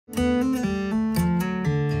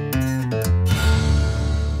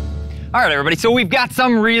All right, everybody, so we've got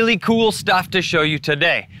some really cool stuff to show you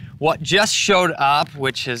today. What just showed up,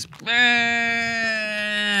 which has been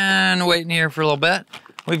waiting here for a little bit,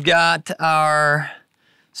 we've got our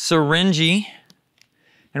syringe,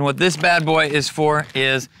 and what this bad boy is for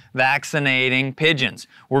is vaccinating pigeons.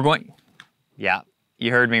 We're going, yeah,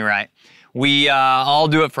 you heard me right. We all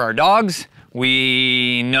do it for our dogs.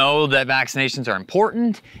 We know that vaccinations are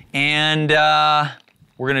important, and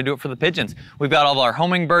we're gonna do it for the pigeons. We've got all of our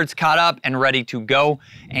homing birds caught up and ready to go,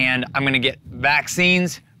 and I'm gonna get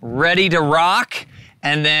vaccines ready to rock,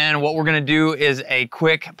 and then what we're gonna do is a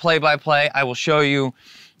quick play-by-play. I will show you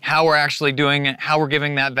how we're actually doing it, how we're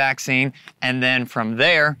giving that vaccine, and then from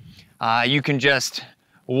there, you can just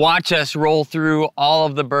watch us roll through all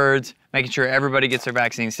of the birds, making sure everybody gets their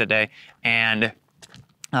vaccines today, and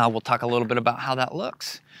we'll talk a little bit about how that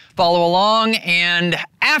looks. Follow along, and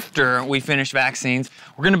after we finish vaccines,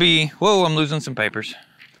 we're gonna be, whoa, I'm losing some papers.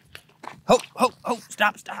 Oh,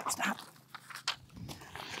 stop.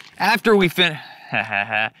 After we finish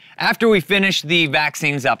the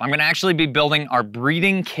vaccines up, I'm gonna actually be building our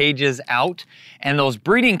breeding cages out, and those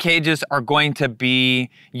breeding cages are going to be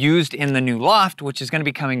used in the new loft, which is gonna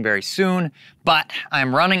be coming very soon, but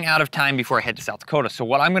I'm running out of time before I head to South Dakota. So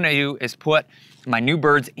what I'm gonna do is put my new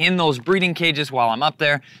birds in those breeding cages while I'm up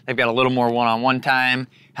there. They've got a little more one-on-one time,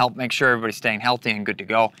 help make sure everybody's staying healthy and good to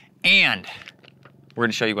go, and we're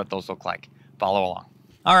gonna show you what those look like. Follow along.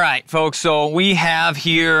 All right, folks, so we have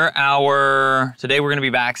here today we're gonna be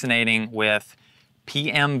vaccinating with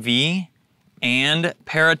PMV and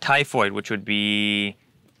Paratyphoid, which would be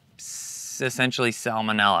essentially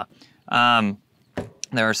salmonella.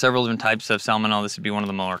 There are several different types of salmonella. This would be one of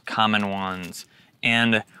the more common ones.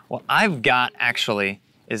 And what I've got actually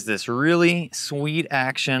is this really sweet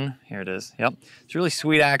action. Here it is, yep. It's really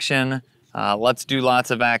sweet action. Let's do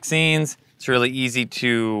lots of vaccines. It's really easy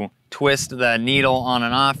to twist the needle on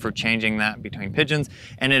and off for changing that between pigeons.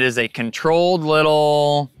 And it is a controlled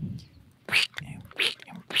little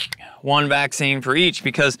one vaccine for each,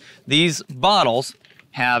 because these bottles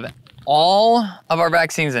have all of our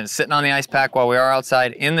vaccines in it, sitting on the ice pack while we are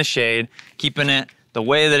outside in the shade, keeping it the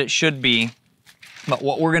way that it should be. But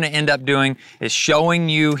what we're gonna end up doing is showing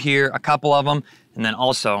you here a couple of them, and then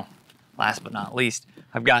also, last but not least,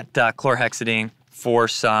 I've got chlorhexidine for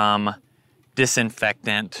some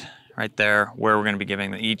disinfectant right there where we're gonna be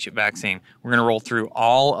giving each vaccine. We're gonna roll through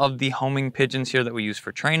all of the homing pigeons here that we use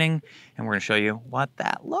for training, and we're gonna show you what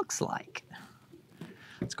that looks like.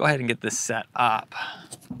 Let's go ahead and get this set up.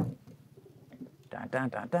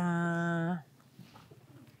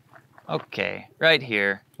 Okay, right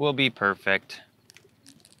here will be perfect.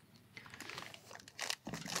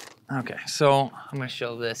 Okay, so I'm gonna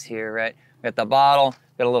show this here, right? We got the bottle,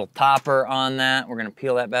 got a little topper on that. We're gonna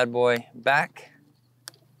peel that bad boy back.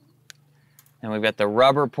 And we've got the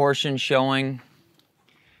rubber portion showing.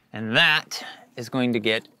 And that is going to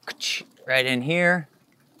get right in here.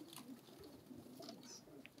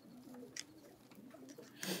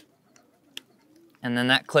 And then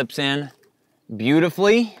that clips in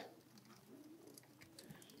beautifully.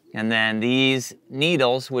 And then these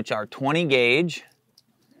needles, which are 20 gauge,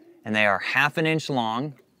 and they are 1/2 inch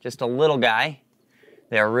long, just a little guy.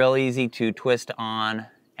 They are real easy to twist on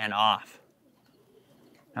and off.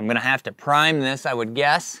 I'm gonna have to prime this, I would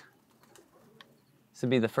guess. This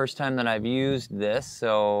would be the first time that I've used this,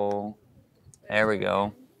 so there we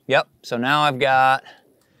go. Yep, so now we're gonna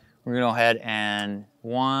go ahead and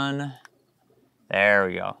there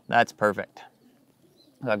we go, that's perfect.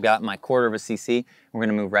 I've got my 1/4 of a cc. We're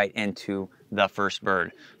gonna move right into the first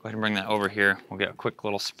bird. Go ahead and bring that over here. We'll get a quick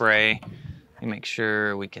little spray. Let me make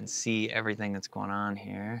sure we can see everything that's going on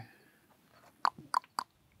here.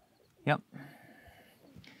 Yep.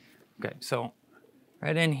 Okay, so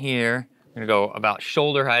right in here, we're gonna go about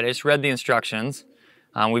shoulder height. I just read the instructions.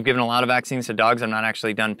 We've given a lot of vaccines to dogs. I've not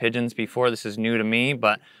actually done pigeons before. This is new to me,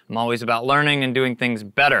 but I'm always about learning and doing things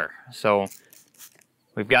better. So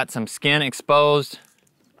we've got some skin exposed,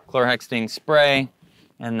 chlorhexidine spray,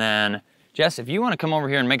 and then Jess, if you want to come over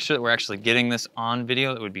here and make sure that we're actually getting this on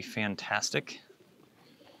video, that would be fantastic.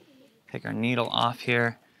 Take our needle off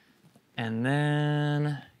here, and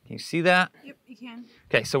then, can you see that? Yep, you can.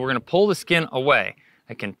 Okay, so we're gonna pull the skin away.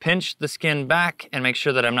 I can pinch the skin back and make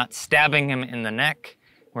sure that I'm not stabbing him in the neck.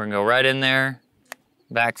 We're gonna go right in there,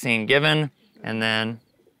 vaccine given, and then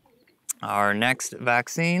our next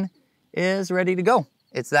vaccine is ready to go.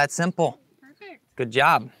 It's that simple. Perfect. Good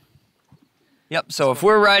job. Yep, so if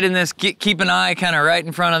we're right in this, keep an eye kind of right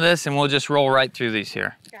in front of this, and we'll just roll right through these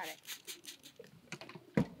here. Got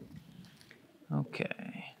it.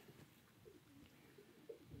 Okay.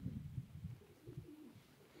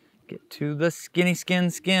 Get to the skinny skin.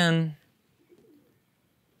 Should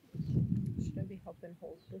I be helping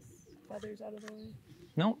hold this feathers out of the way?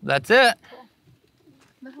 Nope, that's it. Cool.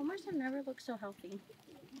 The homers have never looked so healthy.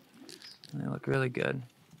 They look really good.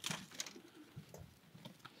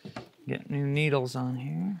 Get new needles on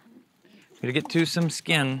here. Gotta get to some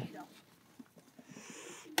skin.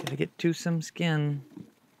 Gotta get to some skin.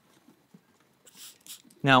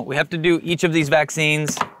 Now, we have to do each of these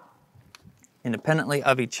vaccines independently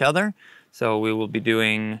of each other. So we will be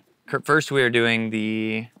doing, first we are doing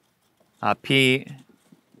the PMV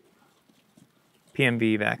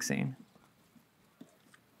vaccine.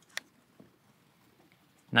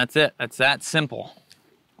 And that's it, that's that simple.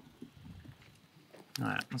 All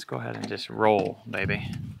right, let's go ahead and just roll, baby.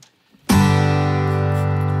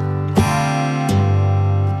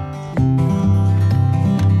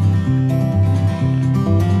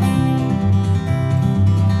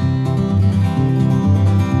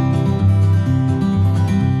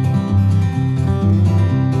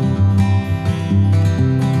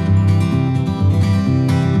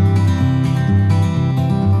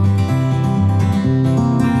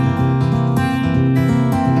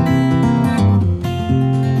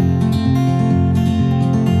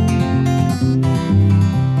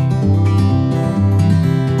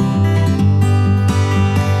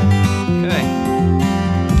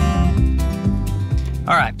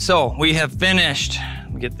 So we have finished.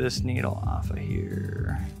 Let me get this needle off of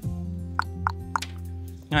here. All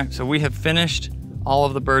right, so we have finished all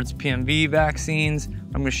of the birds' PMV vaccines.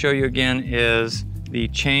 What I'm gonna show you again is the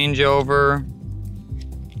changeover.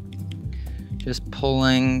 Just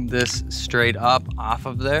pulling this straight up off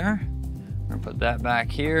of there. We're gonna put that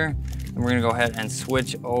back here. And we're gonna go ahead and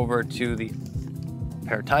switch over to the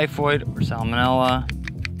Paratyphoid or Salmonella.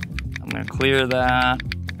 I'm gonna clear that.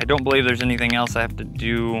 I don't believe there's anything else I have to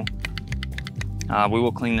do. We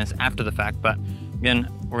will clean this after the fact, but again,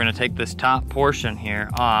 we're gonna take this top portion here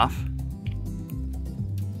off.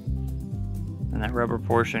 And that rubber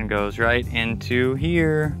portion goes right into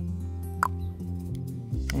here.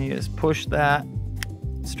 And you just push that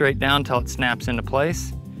straight down until it snaps into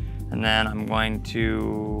place. And then I'm going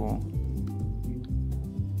to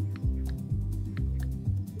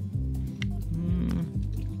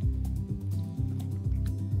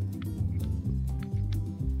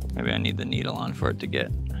maybe I need the needle on for it to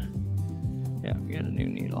get, yeah, we got a new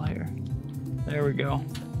needle here. There we go.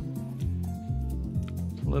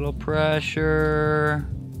 Little pressure.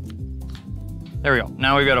 There we go.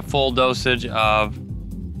 Now we've got a full dosage of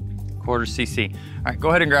 1/4 cc. All right, go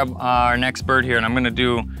ahead and grab our next bird here, and I'm gonna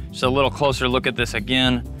do just a little closer look at this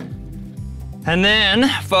again. And then,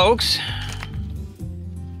 folks,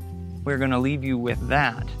 we're gonna leave you with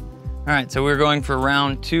that. All right, so we're going for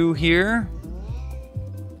round 2 here.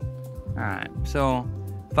 All right, so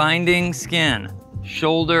finding skin,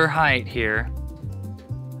 shoulder height here.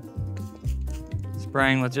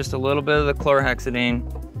 Spraying with just a little bit of the chlorhexidine.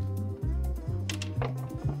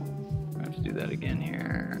 I have to do that again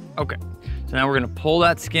here. Okay, so now we're gonna pull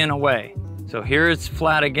that skin away. So here it's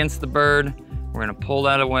flat against the bird. We're gonna pull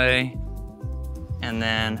that away, and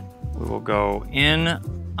then we will go in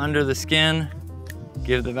under the skin,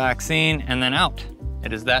 give the vaccine, and then out.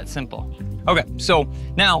 It is that simple. Okay, so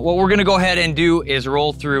now what we're gonna go ahead and do is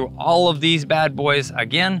roll through all of these bad boys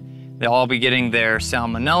again. They'll all be getting their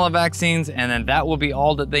salmonella vaccines, and then that will be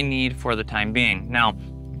all that they need for the time being. Now,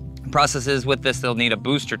 the process is with this, they'll need a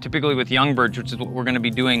booster, typically with young birds, which is what we're gonna be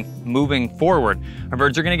doing moving forward. Our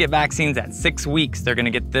birds are gonna get vaccines at 6 weeks. They're gonna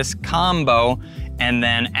get this combo, and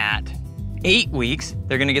then at 8 weeks,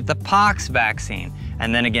 they're gonna get the pox vaccine.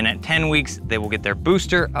 And then again at 10 weeks, they will get their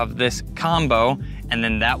booster of this combo, and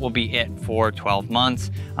then that will be it for 12 months.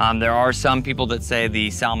 There are some people that say the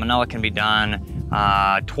salmonella can be done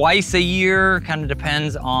twice a year, kind of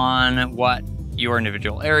depends on what your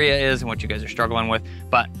individual area is and what you guys are struggling with,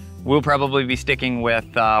 but we'll probably be sticking with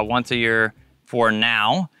once a year for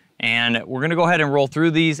now. And we're gonna go ahead and roll through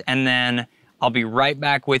these, and then I'll be right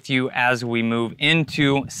back with you as we move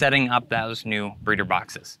into setting up those new breeder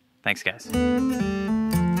boxes. Thanks, guys.